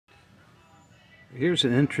Here's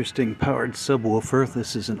an interesting powered subwoofer.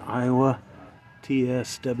 This is an AIWA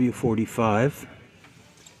TS-45.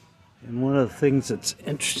 And one of the things that's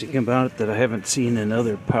interesting about it that I haven't seen in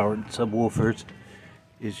other powered subwoofers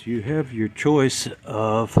is you have your choice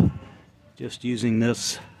of just using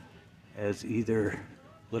this as either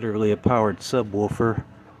literally a powered subwoofer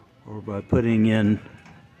or by putting in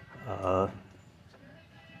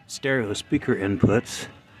stereo speaker inputs.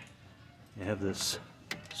 You have this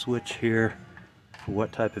switch here for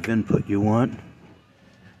what type of input you want.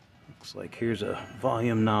 Looks like here's a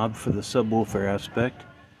volume knob for the subwoofer aspect.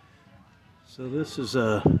 So this is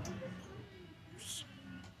a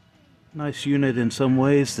nice unit in some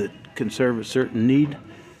ways that can serve a certain need,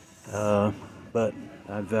 but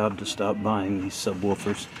I vowed to stop buying these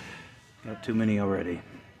subwoofers. Got too many already.